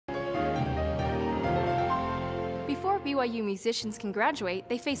Before BYU musicians can graduate,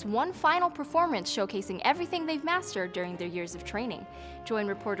 they face one final performance showcasing everything they've mastered during their years of training. Join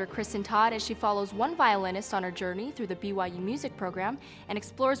reporter Kristen Todd as she follows one violinist on her journey through the BYU music program and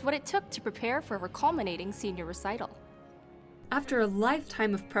explores what it took to prepare for her culminating senior recital. After a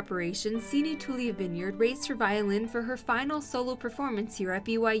lifetime of preparation, Sini Tulia Vineyard raised her violin for her final solo performance here at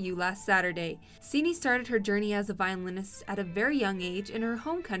BYU last Saturday. Sini started her journey as a violinist at a very young age in her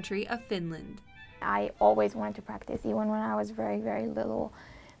home country of Finland. I always wanted to practice, even when I was very, very little.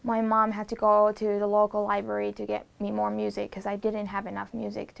 My mom had to go to the local library to get me more music because I didn't have enough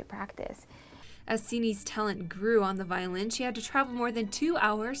music to practice. As Sini's talent grew on the violin, she had to travel more than 2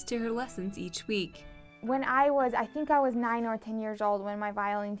 hours to her lessons each week. When I think I was 9 or 10 years old when my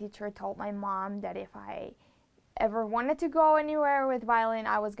violin teacher told my mom that if I ever wanted to go anywhere with violin,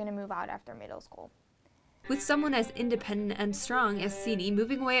 I was going to move out after middle school. With someone as independent and strong as Sini,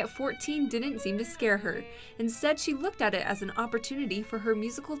 moving away at 14 didn't seem to scare her. Instead, she looked at it as an opportunity for her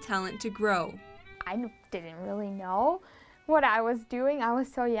musical talent to grow. I didn't really know what I was doing. I was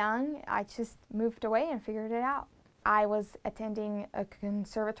so young. I just moved away and figured it out. I was attending a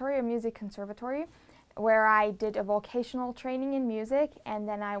conservatory, a music conservatory, where I did a vocational training in music, and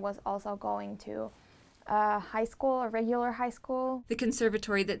then I was also going to high school, a regular high school. The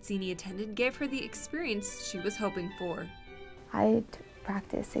conservatory that Sini attended gave her the experience she was hoping for. I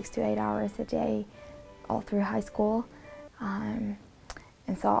practiced 6 to 8 hours a day all through high school, and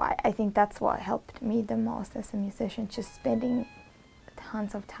so I think that's what helped me the most as a musician, just spending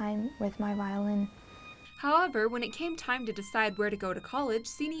tons of time with my violin. However, when it came time to decide where to go to college,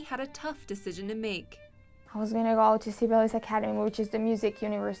 Sini had a tough decision to make. I was going to go to Sibelius Academy, which is the music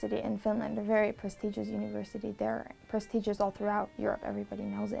university in Finland, a very prestigious university. They're prestigious all throughout Europe, everybody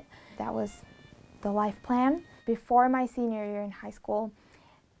knows it. That was the life plan. Before my senior year in high school,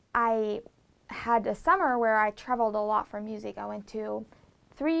 I had a summer where I traveled a lot for music. I went to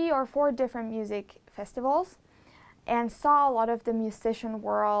 3 or 4 different music festivals and saw a lot of the musician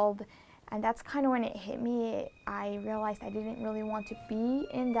world, and that's kind of when it hit me. I realized I didn't really want to be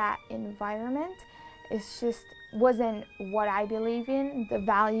in that environment. It just wasn't what I believe in. The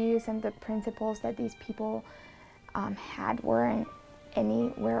values and the principles that these people had weren't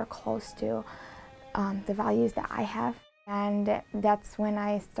anywhere close to the values that I have. And that's when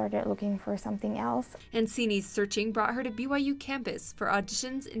I started looking for something else. And Sini's searching brought her to BYU campus for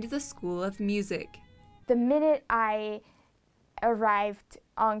auditions into the School of Music. The minute I arrived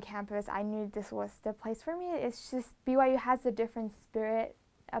on campus, I knew this was the place for me. It's just BYU has a different spirit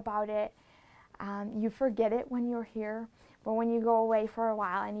about it. You forget it when you're here, but when you go away for a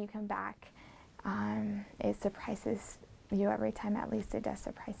while and you come back, it surprises you every time. At least it does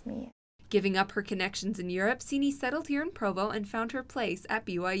surprise me. Giving up her connections in Europe, Sini settled here in Provo and found her place at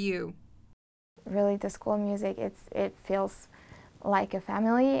BYU. Really, the School of Music, it feels like a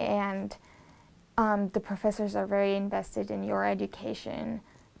family, and the professors are very invested in your education.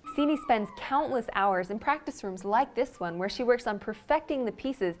 Sini spends countless hours in practice rooms like this one, where she works on perfecting the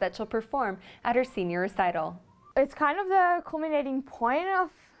pieces that she'll perform at her senior recital. It's kind of the culminating point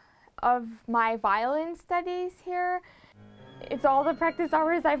of my violin studies here. It's all the practice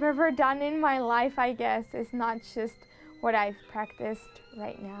hours I've ever done in my life, I guess. It's not just what I've practiced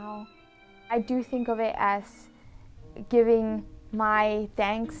right now. I do think of it as giving my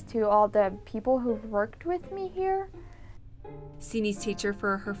thanks to all the people who've worked with me here. Sini's teacher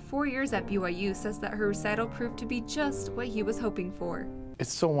for her 4 years at BYU says that her recital proved to be just what he was hoping for.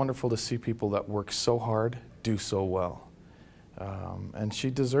 It's so wonderful to see people that work so hard do so well. And she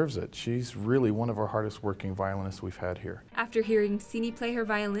deserves it. She's really one of our hardest working violinists we've had here. After hearing Sini play her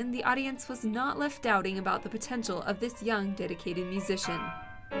violin, the audience was not left doubting about the potential of this young, dedicated musician.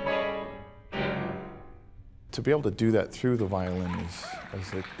 To be able to do that through the violin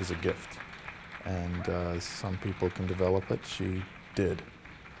is a gift. And some people can develop it. She did.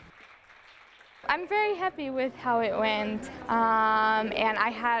 I'm very happy with how it went, and I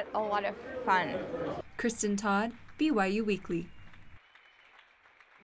had a lot of fun. Kristen Todd, BYU Weekly.